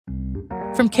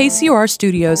From KCOR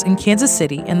Studios in Kansas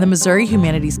City and the Missouri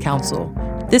Humanities Council,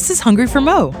 this is Hungry for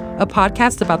Mo, a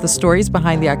podcast about the stories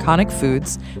behind the iconic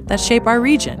foods that shape our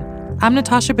region. I'm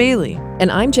Natasha Bailey.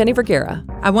 And I'm Jenny Vergara.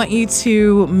 I want you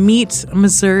to meet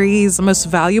Missouri's most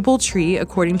valuable tree,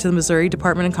 according to the Missouri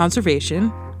Department of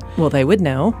Conservation. Well, they would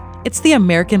know. It's the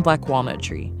American black walnut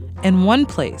tree. And one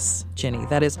place, Jenny,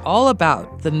 that is all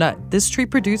about the nut this tree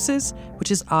produces,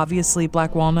 which is obviously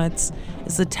black walnuts,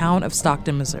 is the town of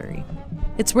Stockton, Missouri.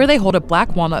 It's where they hold a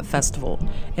Black Walnut Festival.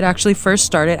 It actually first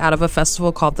started out of a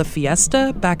festival called the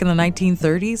Fiesta back in the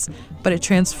 1930s, but it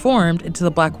transformed into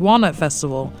the Black Walnut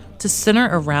Festival to center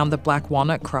around the black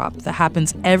walnut crop that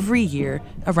happens every year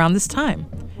around this time.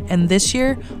 And this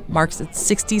year marks its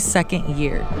 62nd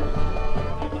year.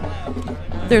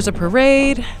 There's a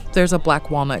parade, there's a black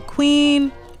walnut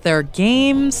queen, there are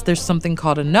games, there's something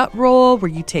called a nut roll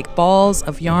where you take balls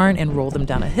of yarn and roll them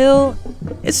down a hill.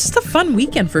 It's just a fun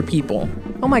weekend for people.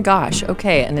 Oh my gosh,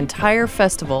 okay, an entire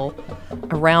festival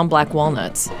around black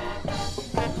walnuts.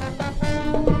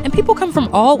 And people come from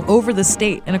all over the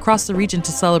state and across the region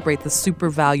to celebrate the super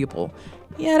valuable,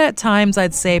 yet at times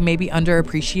I'd say maybe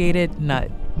underappreciated nut.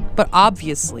 But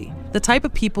obviously, the type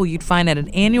of people you'd find at an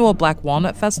annual Black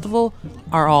Walnut Festival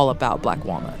are all about black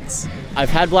walnuts. I've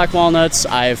had black walnuts,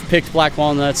 I've picked black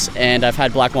walnuts, and I've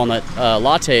had black walnut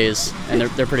lattes, and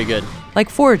they're pretty good. Like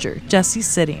forager Jesse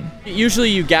Sitting. Usually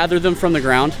you gather them from the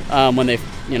ground when they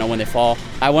fall.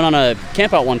 I went on a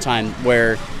campout one time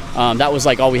where that was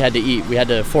like all we had to eat. We had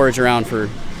to forage around for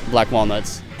black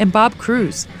walnuts. And Bob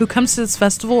Cruz, who comes to this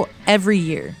festival every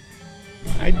year.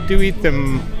 I do eat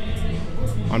them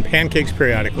on pancakes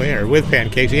periodically, or with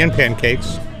pancakes and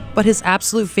pancakes. But his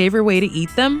absolute favorite way to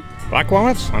eat them? Black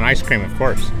walnuts? On ice cream, of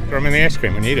course. Throw them in the ice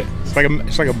cream and eat it.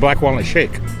 It's like a black walnut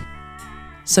shake.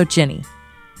 So Jenny,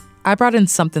 I brought in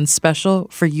something special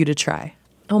for you to try.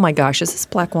 Oh my gosh, is this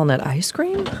black walnut ice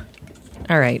cream?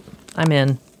 All right, I'm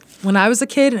in. When I was a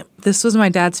kid, this was my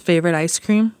dad's favorite ice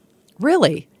cream.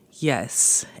 Really?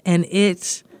 Yes, and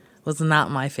it was not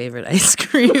my favorite ice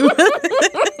cream.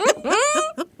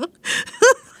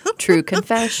 True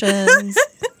confessions.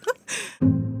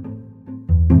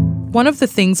 One of the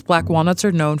things black walnuts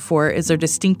are known for is their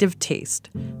distinctive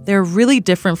taste. They're really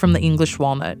different from the English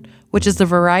walnut, which is the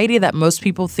variety that most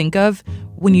people think of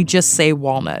when you just say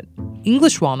walnut.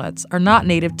 English walnuts are not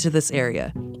native to this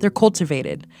area. They're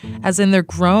cultivated, as in they're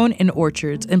grown in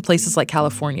orchards in places like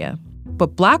California.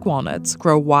 But black walnuts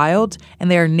grow wild,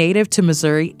 and they are native to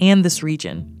Missouri and this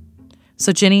region.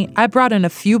 So Jenny, I brought in a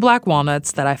few black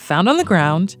walnuts that I found on the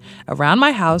ground around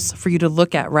my house for you to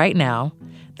look at right now.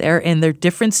 They're in their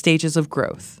different stages of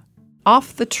growth.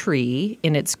 Off the tree,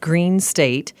 in its green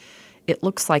state, it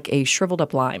looks like a shriveled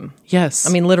up lime. Yes. I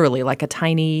mean, literally, like a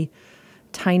tiny,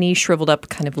 tiny shriveled up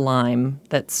kind of lime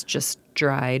that's just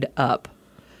dried up.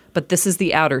 But this is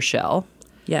the outer shell.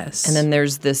 Yes. And then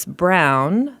there's this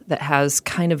brown that has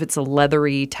kind of, it's a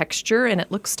leathery texture, and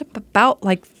it looks about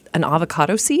like an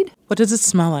avocado seed. What does it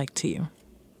smell like to you?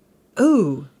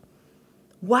 Ooh.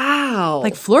 Wow.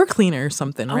 Like floor cleaner or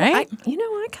something, right?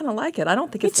 I kind of like it. I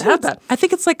don't think it's Me too. that bad. I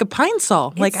think it's like a pine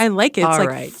sol. Like, I like it. It's like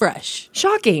right. fresh.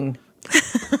 Shocking.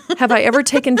 Have I ever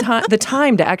taken the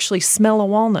time to actually smell a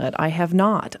walnut? I have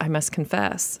not, I must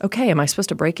confess. Okay, am I supposed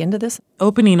to break into this?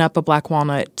 Opening up a black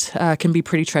walnut can be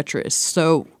pretty treacherous.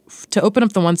 So to open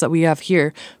up the ones that we have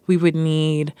here, we would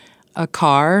need a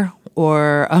car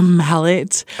or a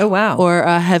mallet. Oh, wow. Or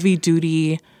a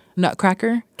heavy-duty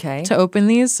nutcracker to open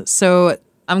these. So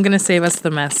I'm going to save us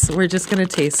the mess. We're just going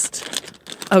to taste.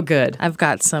 Oh, good. I've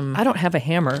got some. I don't have a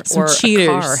hammer some or cheaters.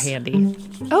 A car handy.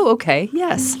 Oh, okay.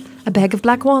 Yes. A bag of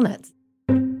black walnuts.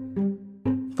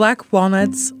 Black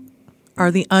walnuts are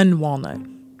the unwalnut.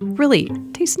 Really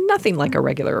tastes nothing like a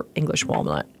regular English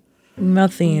walnut.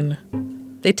 Nothing.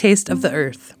 They taste of the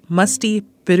earth. Musty,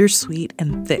 bittersweet,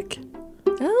 and thick.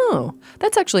 Oh,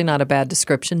 that's actually not a bad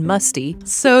description. Musty.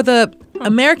 So the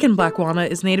American black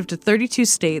walnut is native to 32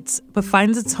 states, but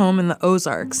finds its home in the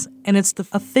Ozarks, and it's the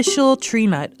official tree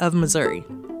nut of Missouri.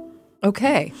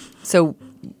 Okay, so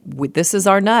this is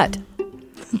our nut.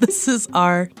 This is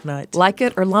our nut. Like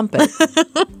it or lump it.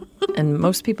 And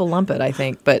most people lump it, I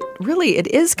think. But really, it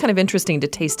is kind of interesting to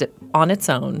taste it on its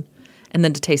own and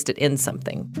then to taste it in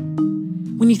something.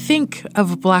 When you think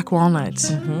of a black walnut,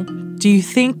 do you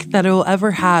think that it will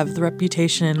ever have the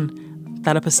reputation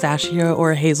that a pistachio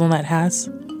or a hazelnut has?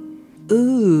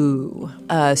 Ooh.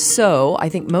 So I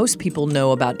think most people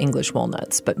know about English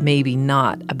walnuts, but maybe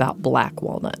not about black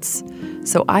walnuts.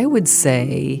 So I would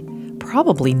say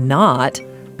probably not.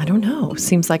 I don't know.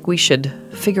 Seems like we should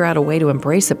figure out a way to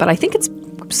embrace it. But I think it's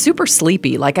super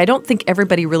sleepy. Like, I don't think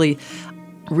everybody really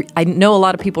I know a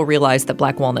lot of people realize that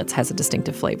black walnuts has a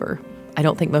distinctive flavor. I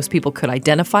don't think most people could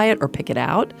identify it or pick it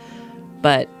out,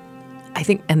 but I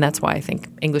think, and that's why I think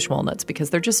English walnuts,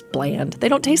 because they're just bland. They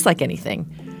don't taste like anything.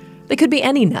 They could be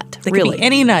any nut, They really. could be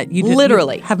any nut. You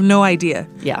Literally. have no idea.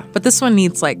 Yeah. But this one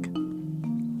needs,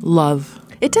 love.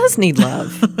 It does need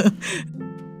love.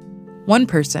 One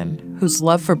person whose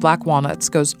love for black walnuts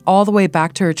goes all the way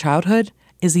back to her childhood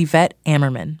is Yvette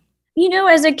Ammerman.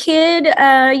 As a kid,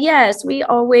 yes, we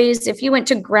always, if you went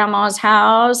to grandma's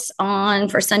house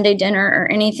for Sunday dinner or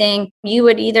anything, you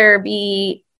would either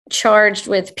be charged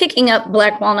with picking up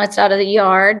black walnuts out of the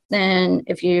yard. Then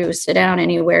if you sit down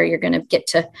anywhere, you're going to get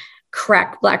to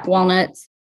crack black walnuts.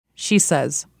 She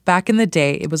says, back in the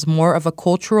day, it was more of a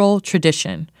cultural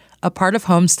tradition, a part of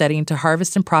homesteading to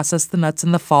harvest and process the nuts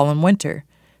in the fall and winter.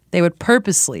 They would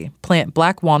purposely plant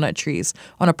black walnut trees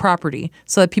on a property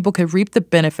so that people could reap the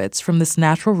benefits from this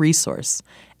natural resource.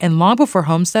 And long before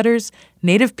homesteaders,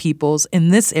 native peoples in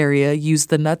this area used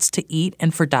the nuts to eat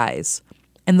and for dyes.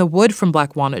 And the wood from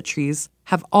black walnut trees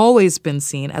have always been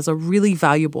seen as a really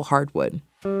valuable hardwood.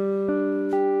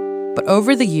 But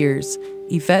over the years,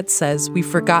 Yvette says we've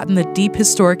forgotten the deep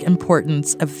historic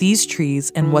importance of these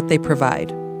trees and what they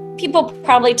provide. People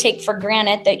probably take for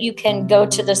granted that you can go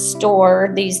to the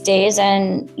store these days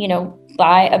and,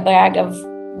 buy a bag of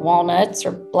walnuts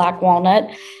or black walnut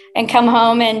and come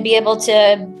home and be able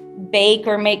to bake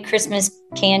or make Christmas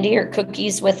candy or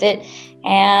cookies with it.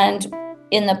 And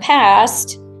in the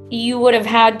past, you would have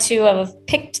had to have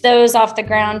picked those off the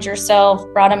ground yourself,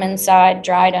 brought them inside,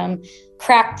 dried them,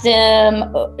 cracked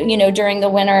them, during the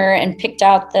winter and picked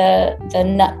out the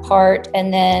nut part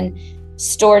and then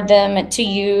stored them to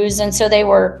use. And so they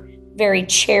were very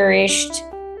cherished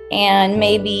and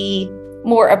maybe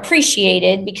more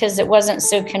appreciated because it wasn't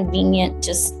so convenient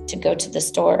just to go to the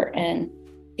store and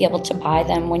be able to buy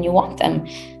them when you want them.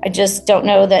 I just don't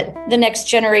know that the next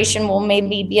generation will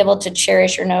maybe be able to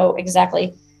cherish or know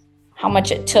exactly how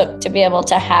much it took to be able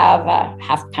to have a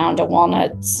half pound of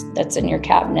walnuts that's in your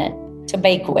cabinet to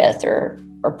bake with or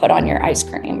put on your ice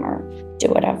cream or do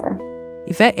whatever.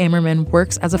 Yvette Ammerman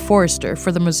works as a forester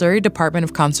for the Missouri Department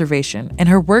of Conservation, and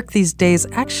her work these days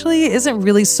actually isn't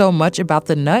really so much about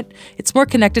the nut. It's more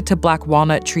connected to black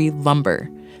walnut tree lumber.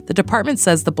 The department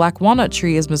says the black walnut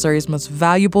tree is Missouri's most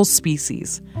valuable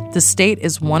species. The state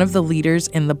is one of the leaders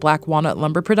in the black walnut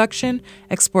lumber production,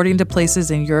 exporting to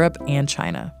places in Europe and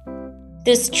China.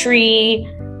 This tree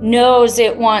knows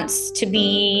it wants to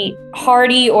be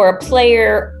hardy or a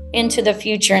player into the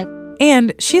future.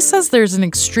 And she says there's an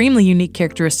extremely unique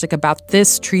characteristic about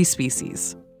this tree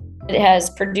species. It has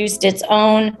produced its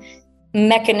own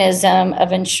mechanism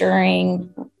of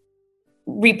ensuring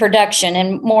reproduction.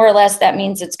 And more or less, that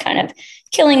means it's kind of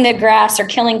killing the grass or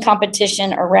killing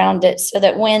competition around it so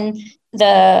that when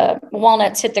the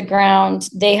walnuts hit the ground,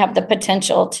 they have the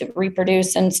potential to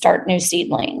reproduce and start new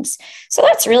seedlings. So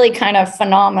that's really kind of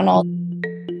phenomenal.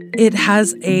 It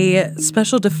has a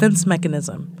special defense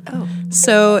mechanism. Oh.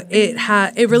 So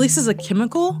it releases a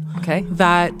chemical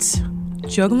that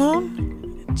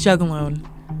juglone.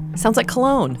 Sounds like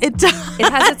cologne. It does. It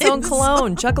has its own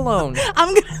cologne, jugalone.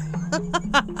 I'm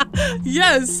gonna.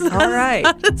 Yes. All right.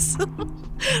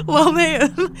 Well,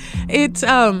 it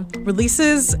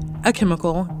releases a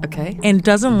chemical. Okay. And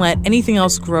doesn't let anything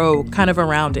else grow kind of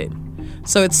around it.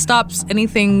 So it stops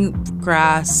anything,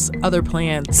 grass, other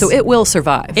plants. So it will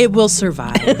survive. It will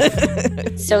survive.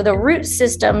 So the root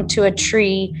system to a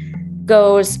tree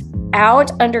goes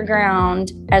out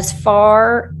underground as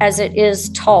far as it is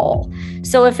tall.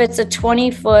 So if it's a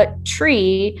 20-foot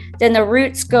tree, then the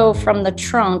roots go from the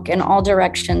trunk in all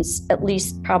directions, at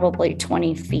least probably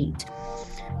 20 feet.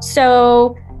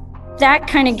 So that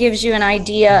kind of gives you an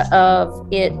idea of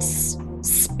its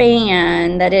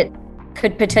span, that it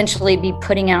could potentially be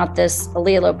putting out this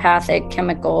allelopathic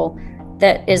chemical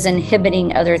that is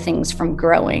inhibiting other things from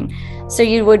growing. So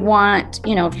you would want,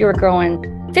 if you were growing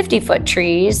 50-foot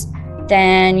trees,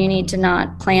 then you need to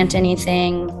not plant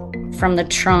anything from the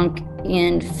trunk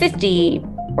in 50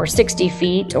 or 60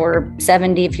 feet or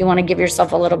 70 if you want to give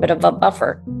yourself a little bit of a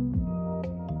buffer.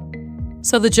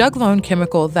 So the juglone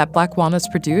chemical that black walnuts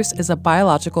produce is a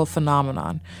biological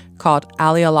phenomenon called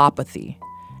allelopathy,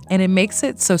 and it makes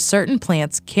it so certain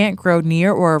plants can't grow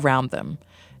near or around them.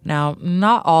 Now,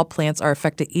 not all plants are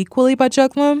affected equally by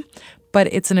juglone,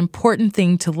 but it's an important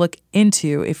thing to look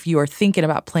into if you are thinking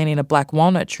about planting a black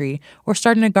walnut tree or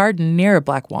starting a garden near a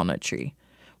black walnut tree,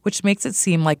 which makes it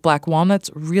seem like black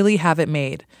walnuts really have it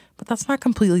made, but that's not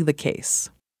completely the case.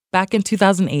 Back in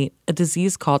 2008, a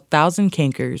disease called thousand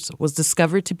cankers was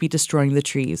discovered to be destroying the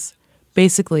trees.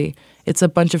 Basically, It's a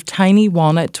bunch of tiny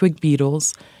walnut twig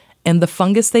beetles, and the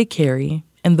fungus they carry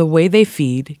and the way they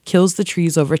feed kills the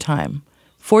trees over time.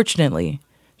 Fortunately,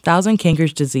 thousand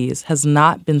cankers disease has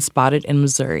not been spotted in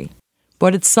Missouri,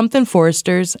 but it's something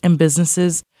foresters and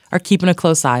businesses are keeping a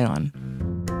close eye on.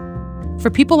 For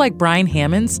people like Brian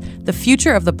Hammonds, the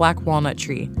future of the black walnut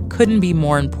tree couldn't be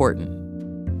more important.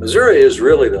 Missouri is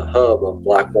really the hub of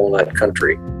black walnut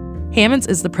country. Hammonds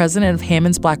is the president of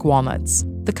Hammonds Black Walnuts.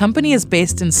 The company is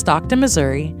based in Stockton,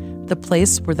 Missouri, the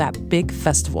place where that big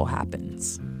festival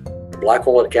happens. Black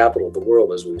walnut capital of the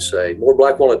world, as we say. More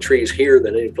black walnut trees here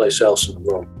than any place else in the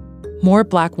world. More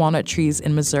black walnut trees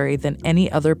in Missouri than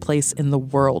any other place in the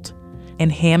world.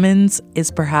 And Hammonds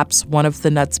is perhaps one of the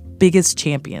nut's biggest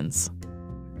champions.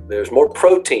 There's more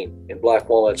protein in black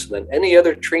walnuts than any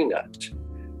other tree nut.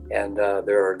 And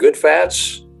there are good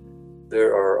fats.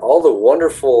 There are all the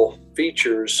wonderful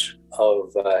features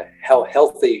of how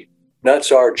healthy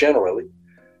nuts are generally.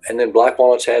 And then black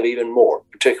walnuts have even more,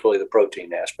 particularly the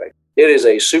protein aspect. It is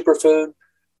a superfood.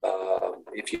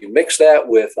 If you mix that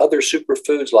with other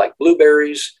superfoods like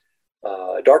blueberries,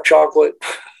 dark chocolate,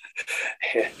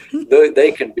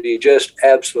 they can be just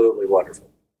absolutely wonderful.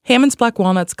 Hammonds Black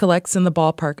Walnuts collects in the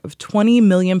ballpark of 20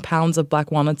 million pounds of black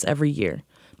walnuts every year,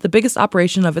 the biggest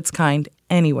operation of its kind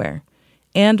anywhere.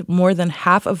 And more than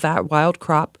half of that wild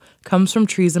crop comes from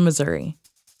trees in Missouri.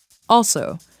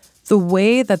 Also, the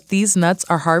way that these nuts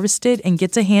are harvested and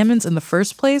get to Hammonds in the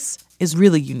first place is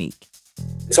really unique.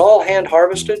 It's all hand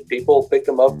harvested. People pick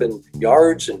them up in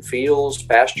yards and fields,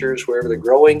 pastures, wherever they're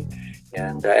growing,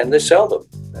 and they sell them.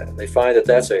 And they find that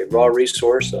that's a raw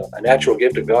resource, a natural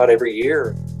gift of God every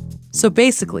year. So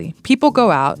basically, people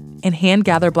go out and hand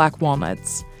gather black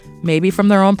walnuts, maybe from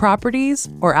their own properties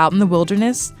or out in the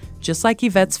wilderness, just like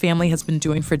Yvette's family has been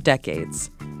doing for decades.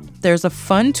 There's a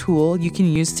fun tool you can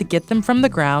use to get them from the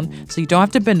ground so you don't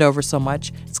have to bend over so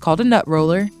much. It's called a nut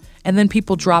roller. And then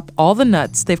people drop all the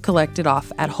nuts they've collected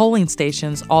off at holding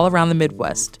stations all around the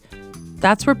Midwest.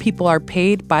 That's where people are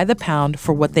paid by the pound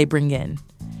for what they bring in.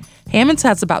 Hammonds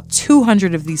has about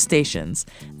 200 of these stations.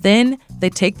 Then they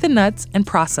take the nuts and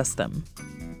process them.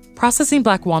 Processing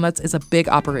black walnuts is a big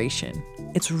operation.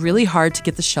 It's really hard to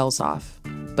get the shells off,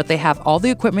 but they have all the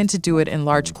equipment to do it in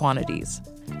large quantities.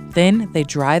 Then they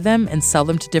dry them and sell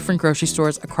them to different grocery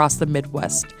stores across the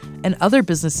Midwest and other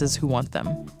businesses who want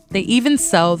them. They even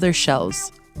sell their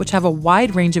shells, which have a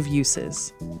wide range of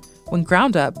uses. When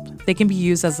ground up, they can be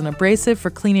used as an abrasive for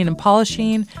cleaning and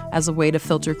polishing, as a way to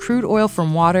filter crude oil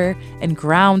from water, and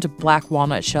ground black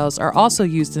walnut shells are also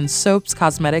used in soaps,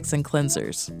 cosmetics, and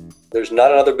cleansers. There's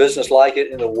not another business like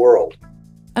it in the world.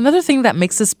 Another thing that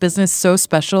makes this business so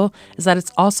special is that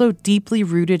it's also deeply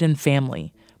rooted in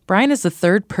family. Brian is the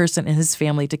third person in his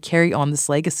family to carry on this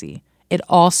legacy. It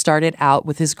all started out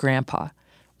with his grandpa,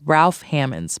 Ralph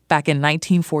Hammonds, back in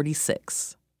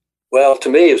 1946. Well, to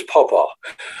me, it was Pawpaw.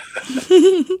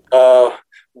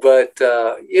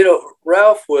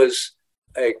 Ralph was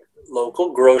a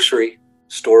local grocery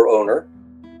store owner.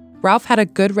 Ralph had a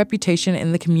good reputation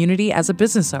in the community as a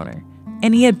business owner,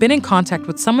 and he had been in contact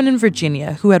with someone in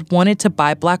Virginia who had wanted to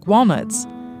buy black walnuts.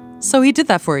 So he did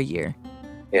that for a year.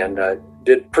 And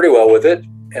did pretty well with it,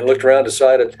 and looked around and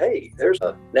decided, hey, there's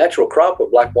a natural crop of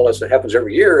black walnuts that happens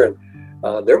every year,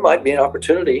 and there might be an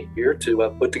opportunity here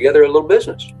to put together a little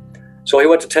business. So he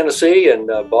went to Tennessee and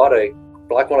bought a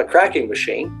black walnut cracking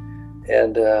machine.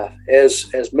 And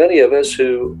as many of us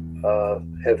who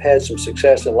have had some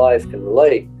success in life can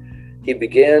relate, he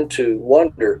began to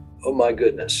wonder, oh my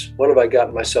goodness, what have I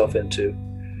gotten myself into?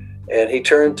 And he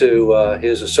turned to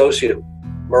his associate,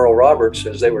 Merle Roberts,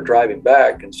 as they were driving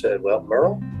back and said, well,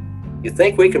 Merle, you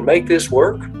think we can make this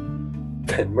work?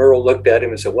 And Merle looked at him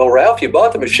and said, well, Ralph, you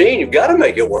bought the machine, you've got to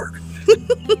make it work.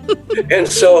 And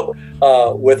so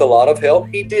with a lot of help,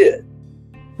 he did.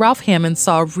 Ralph Hammond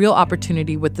saw a real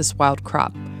opportunity with this wild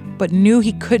crop, but knew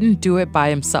he couldn't do it by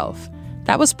himself.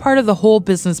 That was part of the whole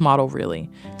business model, really,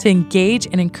 to engage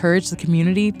and encourage the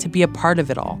community to be a part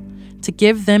of it all, to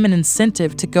give them an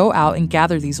incentive to go out and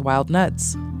gather these wild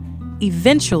nuts.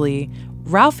 Eventually,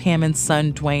 Ralph Hammond's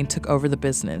son, Dwayne, took over the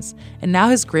business, and now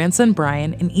his grandson,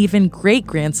 Brian, and even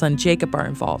great-grandson, Jacob, are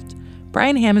involved.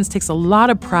 Brian Hammonds takes a lot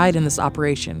of pride in this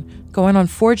operation, going on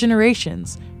 4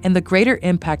 generations, and the greater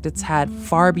impact it's had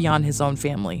far beyond his own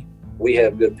family. We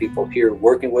have good people here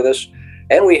working with us,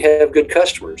 and we have good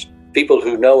customers, people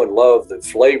who know and love the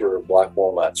flavor of black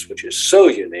walnuts, which is so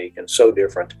unique and so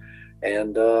different,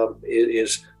 and it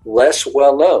is less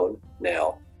well known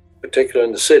now, particularly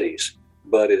in the cities,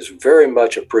 but is very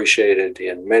much appreciated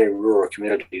in many rural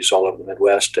communities all over the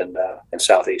Midwest and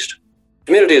Southeast.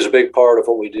 Community is a big part of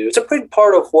what we do. It's a big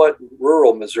part of what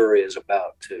rural Missouri is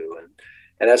about, too.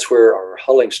 And that's where our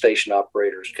hulling station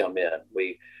operators come in.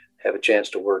 We have a chance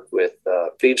to work with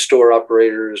feed store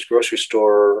operators, grocery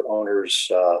store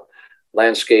owners,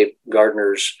 landscape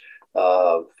gardeners,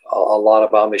 a lot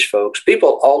of Amish folks,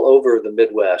 people all over the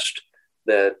Midwest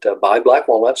that buy black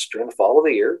walnuts during the fall of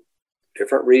the year.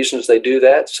 Different reasons they do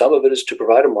that. Some of it is to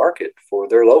provide a market for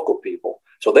their local people.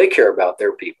 So they care about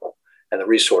their people and the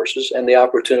resources and the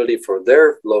opportunity for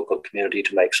their local community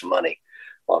to make some money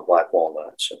on black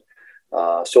walnuts.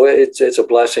 So it's a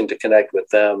blessing to connect with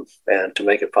them and to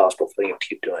make it possible for them to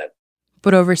keep doing it.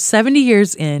 But over 70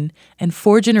 years in and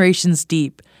 4 generations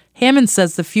deep, Hammond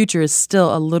says the future is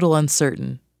still a little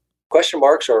uncertain. Question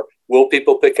marks are, will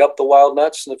people pick up the wild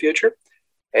nuts in the future?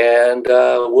 And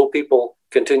will people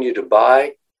continue to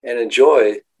buy and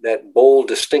enjoy that bold,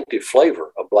 distinctive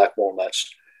flavor of black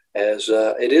walnuts, as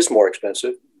it is more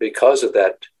expensive because of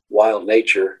that wild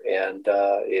nature, and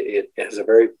it has a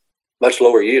very much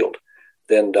lower yield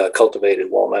than cultivated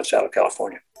walnuts out of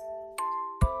California.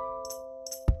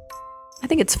 I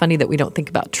think it's funny that we don't think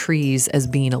about trees as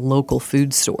being a local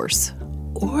food source.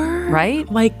 Or, right?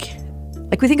 Like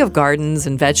we think of gardens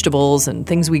and vegetables and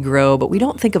things we grow, but we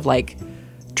don't think of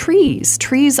trees.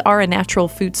 Trees are a natural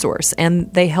food source,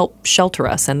 and they help shelter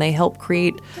us, and they help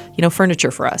create,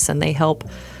 furniture for us, and they help.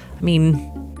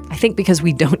 I think because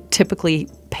we don't typically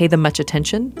pay them much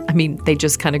attention. They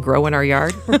just kind of grow in our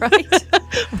yard, right?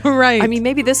 Right.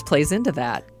 Maybe this plays into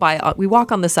that. We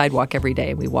walk on the sidewalk every day,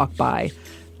 and we walk by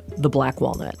the black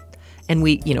walnut, and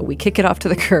we kick it off to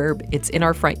the curb. It's in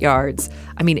our front yards.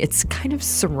 It's kind of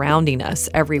surrounding us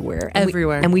everywhere.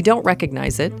 And we don't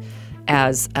recognize it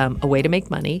as a way to make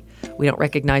money. We don't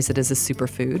recognize it as a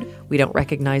superfood. We don't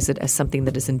recognize it as something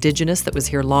that is indigenous, that was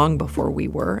here long before we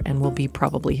were, and will be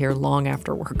probably here long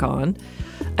after we're gone.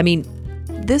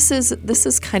 This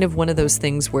is kind of one of those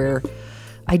things where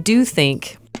I do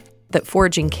think that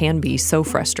foraging can be so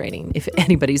frustrating if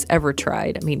anybody's ever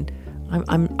tried.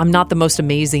 I'm not the most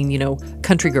amazing,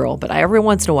 country girl, but every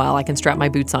once in a while I can strap my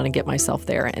boots on and get myself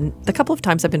there. And the couple of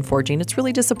times I've been foraging, it's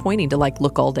really disappointing to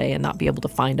look all day and not be able to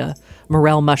find a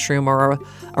morel mushroom or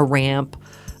a ramp.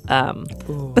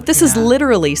 But this is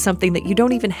literally something that you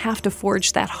don't even have to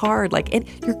forage that hard. And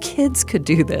your kids could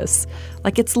do this.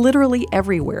 It's literally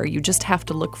everywhere. You just have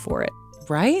to look for it.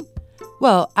 Right?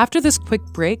 Well, after this quick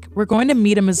break, we're going to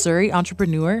meet a Missouri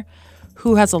entrepreneur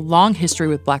who has a long history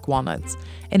with black walnuts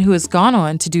and who has gone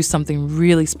on to do something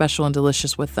really special and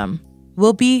delicious with them.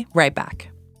 We'll be right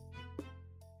back.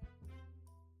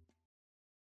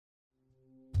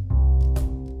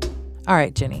 All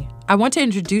right, Jenny, I want to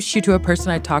introduce you to a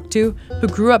person I talked to who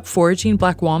grew up foraging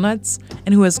black walnuts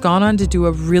and who has gone on to do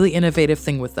a really innovative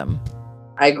thing with them.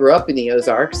 I grew up in the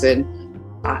Ozarks, and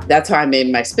that's how I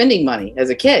made my spending money as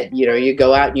a kid. You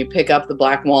go out and you pick up the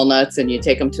black walnuts and you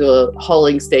take them to a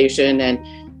hulling station, and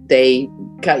they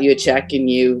cut you a check, and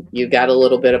you got a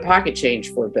little bit of pocket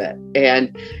change for a bit.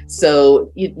 And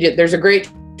so there's a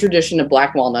great tradition of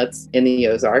black walnuts in the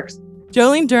Ozarks.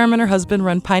 Jolene Durham and her husband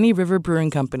run Piney River Brewing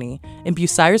Company in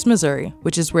Bucyrus, Missouri,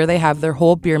 which is where they have their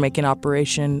whole beer-making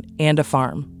operation and a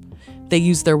farm. They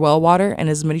use their well water and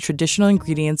as many traditional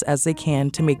ingredients as they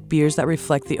can to make beers that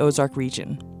reflect the Ozark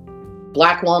region.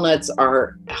 Black walnuts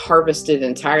are harvested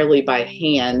entirely by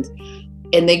hand,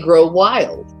 and they grow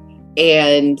wild.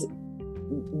 And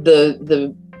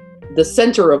the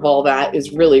center of all that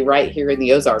is really right here in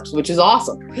the Ozarks, which is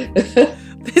awesome.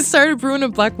 They started brewing a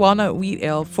black walnut wheat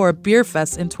ale for a beer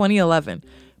fest in 2011,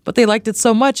 but they liked it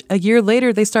so much, a year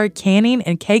later they started canning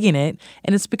and kegging it,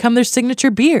 and it's become their signature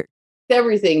beer.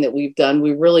 Everything that we've done,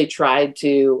 we really tried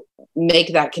to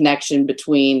make that connection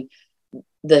between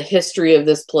the history of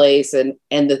this place and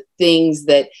the things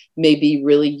that may be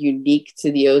really unique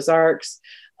to the Ozarks,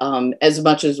 as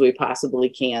much as we possibly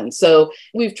can. So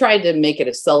we've tried to make it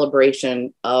a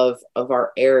celebration of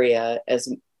our area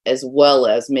as well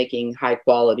as making high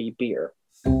quality beer.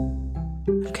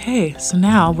 Okay, so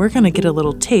now we're going to get a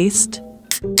little taste.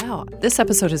 Wow, this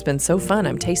episode has been so fun.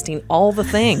 I'm tasting all the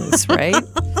things, right?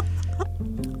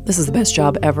 This is the best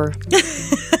job ever.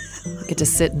 Get to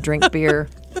sit and drink beer,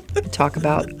 and talk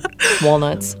about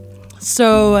walnuts.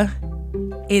 So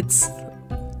it's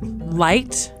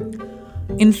light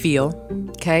in feel.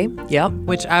 Okay, yep.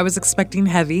 Which I was expecting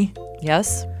heavy.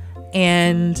 Yes.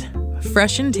 And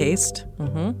fresh in taste.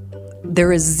 Mm-hmm.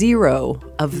 There is zero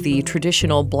of the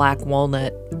traditional black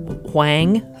walnut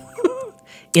whang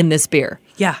in this beer.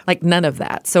 Yeah. None of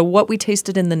that. So what we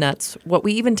tasted in the nuts, what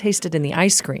we even tasted in the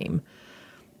ice cream,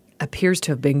 appears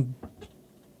to have been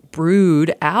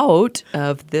brewed out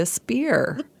of this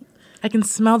beer. I can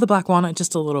smell the black walnut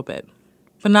just a little bit,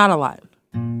 but not a lot.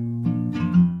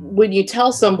 When you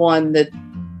tell someone that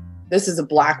this is a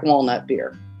black walnut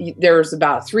beer, there's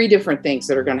about 3 different things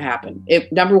that are going to happen.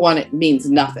 Number one, it means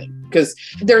nothing, because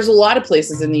there's a lot of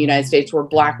places in the United States where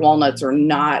black walnuts are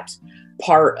not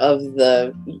part of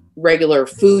the regular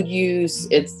food use.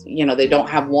 It's, they don't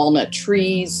have walnut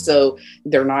trees, so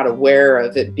they're not aware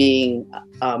of it being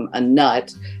a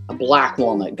nut. A black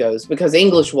walnut goes, because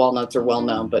English walnuts are well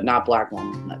known, but not black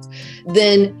walnuts.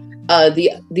 Then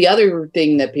the other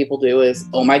thing that people do is,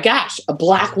 oh my gosh, a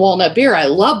black walnut beer. I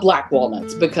love black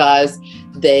walnuts, because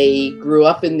they grew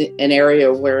up in an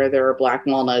area where there are black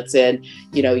walnuts, and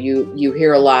you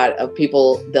hear a lot of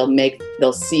people,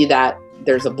 they'll see that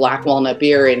there's a black walnut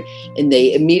beer, and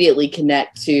they immediately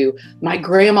connect to, my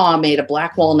grandma made a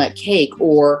black walnut cake,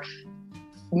 or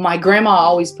my grandma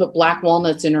always put black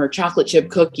walnuts in her chocolate chip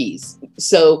cookies.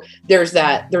 So there's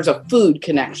a food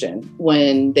connection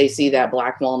when they see that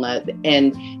black walnut,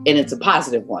 and it's a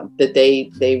positive one, that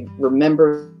they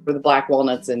remember the black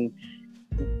walnuts, and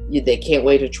they can't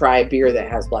wait to try a beer that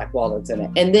has black walnuts in it.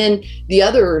 And then the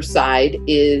other side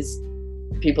is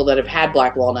people that have had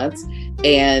black walnuts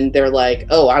and they're like,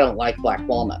 oh, I don't like black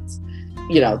walnuts.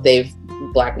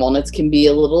 Black walnuts can be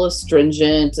a little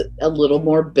astringent, a little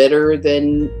more bitter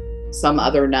than some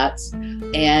other nuts.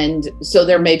 And so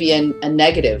there may be a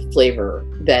negative flavor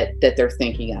that they're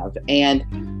thinking of. And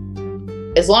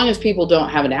as long as people don't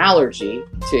have an allergy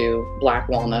to black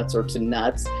walnuts or to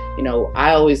nuts,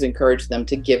 I always encourage them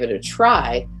to give it a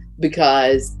try,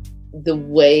 because the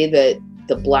way that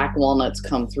the black walnuts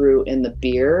come through in the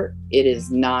beer, it is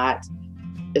not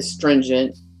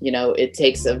astringent.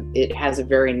 It has a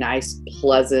very nice,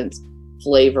 pleasant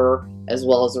flavor as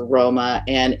well as aroma,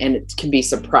 and it can be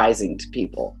surprising to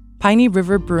people. Piney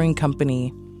River Brewing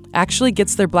Company actually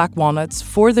gets their black walnuts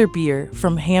for their beer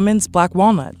from Hammond's Black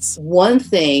Walnuts. One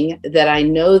thing that I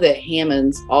know that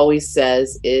Hammond's always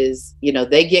says is,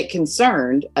 they get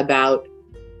concerned about,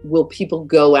 will people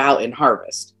go out and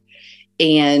harvest?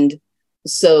 And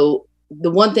so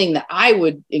the one thing that I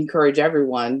would encourage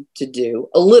everyone to do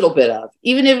a little bit of,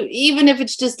 even if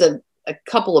it's just a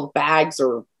couple of bags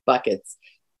or buckets,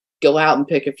 go out and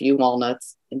pick a few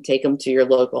walnuts and take them to your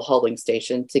local hulling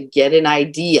station to get an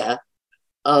idea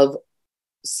of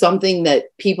something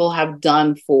that people have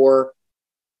done for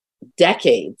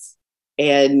decades,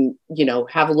 and,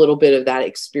 have a little bit of that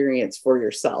experience for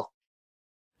yourself.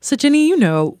 So Jenny,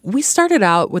 we started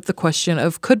out with the question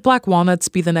of, could black walnuts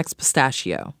be the next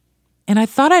pistachio? And I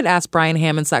thought I'd ask Brian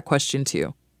Hammonds that question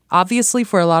too. Obviously,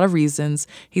 for a lot of reasons,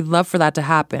 he'd love for that to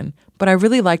happen, but I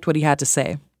really liked what he had to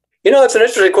say. It's an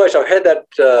interesting question. I've had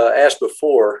that asked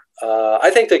before.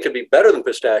 I think they could be better than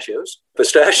pistachios.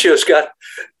 Pistachios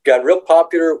got real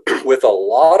popular with a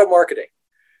lot of marketing,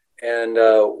 and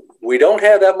we don't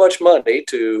have that much money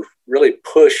to really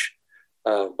push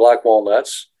black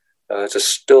walnuts. It's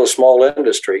still a small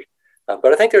industry, but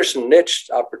I think there's some niche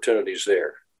opportunities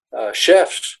there.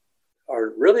 Chefs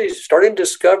are really starting to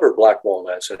discover black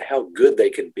walnuts and how good they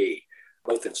can be,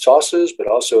 both in sauces, but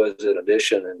also as an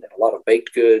addition in a lot of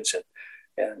baked goods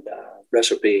and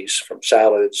recipes, from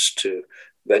salads to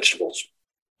vegetables.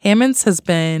 Hammond's has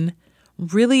been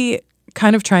really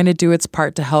kind of trying to do its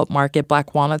part to help market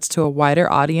black walnuts to a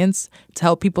wider audience, to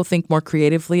help people think more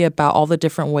creatively about all the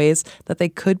different ways that they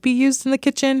could be used in the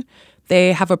kitchen.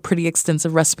 They have a pretty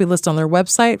extensive recipe list on their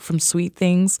website, from sweet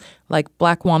things like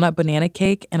black walnut banana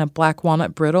cake and a black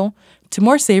walnut brittle, to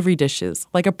more savory dishes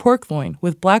like a pork loin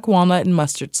with black walnut and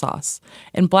mustard sauce,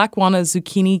 and black walnut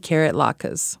zucchini carrot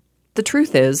latkes. The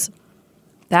truth is,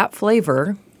 that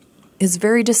flavor is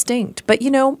very distinct. But,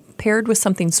 paired with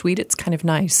something sweet, it's kind of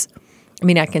nice. I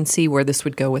mean, I can see where this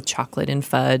would go with chocolate and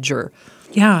fudge, or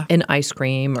an ice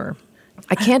cream, or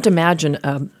I can't imagine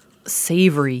a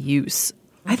savory use.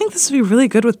 I think this would be really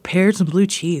good with pears and blue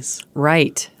cheese.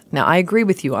 Right. Now, I agree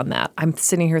with you on that. I'm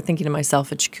sitting here thinking to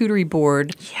myself, a charcuterie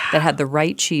board that had the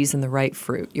right cheese and the right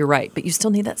fruit. You're right, but you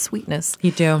still need that sweetness.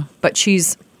 You do. But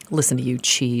cheese, listen to you,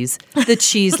 cheese. The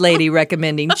cheese lady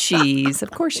recommending cheese.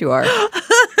 Of course you are.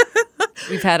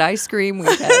 We've had ice cream.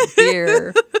 We've had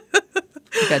beer.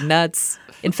 We've had nuts.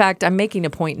 In fact, I'm making a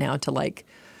point now to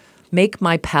make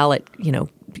my palate,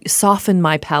 soften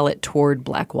my palate toward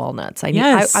black walnuts.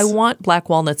 I want black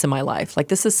walnuts in my life.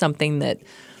 This is something that,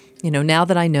 now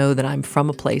that I know that I'm from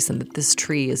a place and that this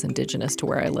tree is indigenous to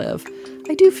where I live,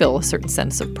 I do feel a certain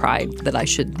sense of pride that I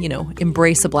should,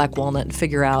 embrace a black walnut and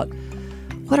figure out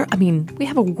we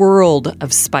have a world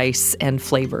of spice and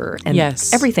flavor and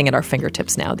everything at our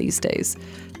fingertips now these days.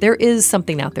 There is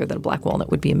something out there that a black walnut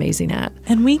would be amazing at.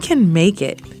 And we can make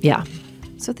it. Yeah.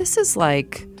 So this is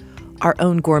like our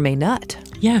own gourmet nut,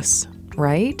 Yes.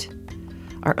 right?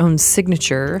 Our own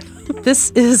signature.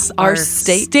 This is Our our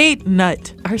state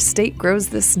nut. Our state grows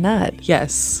this nut.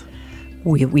 Yes.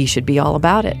 We should be all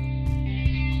about it.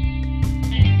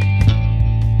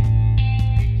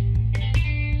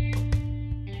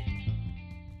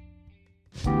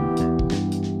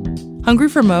 Hungry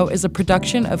for Mo is a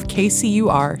production of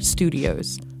KCUR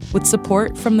Studios with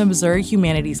support from the Missouri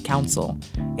Humanities Council.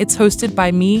 It's hosted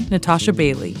by me, Natasha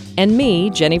Bailey. And me,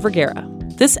 Jenny Vergara.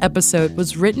 This episode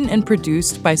was written and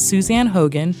produced by Suzanne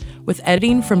Hogan with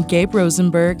editing from Gabe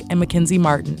Rosenberg and Mackenzie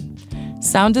Martin.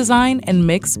 Sound design and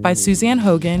mix by Suzanne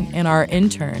Hogan and our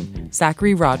intern,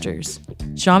 Zachary Rogers.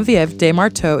 Genevieve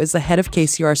Desmarteau is the head of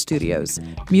KCUR Studios.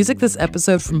 Music this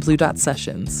episode from Blue Dot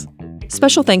Sessions.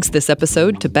 Special thanks this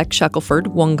episode to Beck Shackelford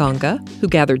Wanganga, who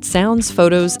gathered sounds,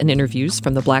 photos, and interviews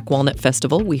from the Black Walnut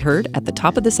Festival we heard at the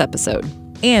top of this episode.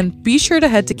 And be sure to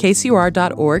head to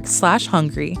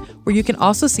kcur.org/hungry, where you can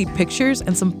also see pictures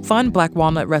and some fun Black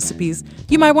Walnut recipes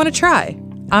you might want to try.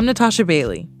 I'm Natasha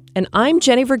Bailey. And I'm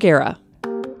Jenny Vergara.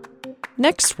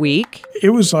 Next week... It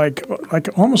was like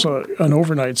almost an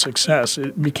overnight success.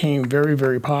 It became very,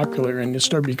 very popular, and it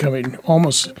started becoming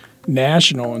almost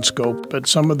national in scope. But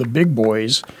some of the big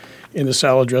boys in the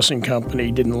salad dressing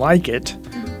company didn't like it,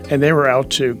 and they were out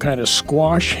to kind of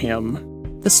squash him.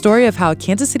 The story of how a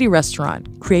Kansas City restaurant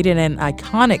created an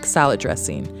iconic salad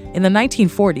dressing in the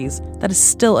 1940s that is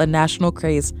still a national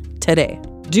craze today.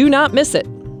 Do not miss it.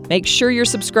 Make sure you're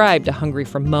subscribed to Hungry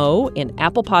for Mo in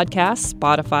Apple Podcasts,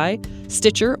 Spotify,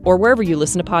 Stitcher, or wherever you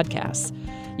listen to podcasts.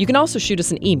 You can also shoot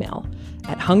us an email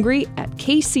at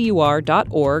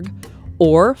hungry@kcur.org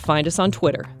or find us on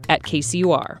Twitter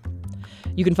 @KCUR.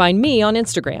 You can find me on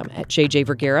Instagram @JJ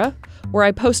Vergara, where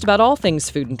I post about all things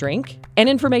food and drink and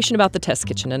information about the Test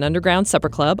Kitchen, an underground supper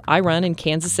club I run in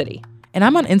Kansas City. And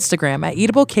I'm on Instagram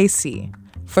 @EatableKC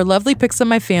for lovely pics of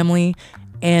my family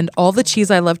and all the cheese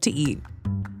I love to eat.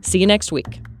 See you next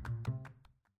week.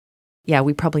 Yeah,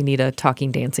 we probably need a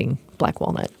talking, dancing black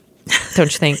walnut.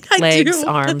 Don't you think? Legs,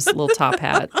 arms, little top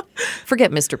hat.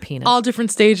 Forget Mr. Peanut. All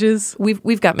different stages.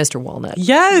 We've got Mr. Walnut.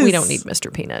 Yes. We don't need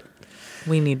Mr. Peanut.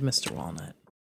 We need Mr. Walnut.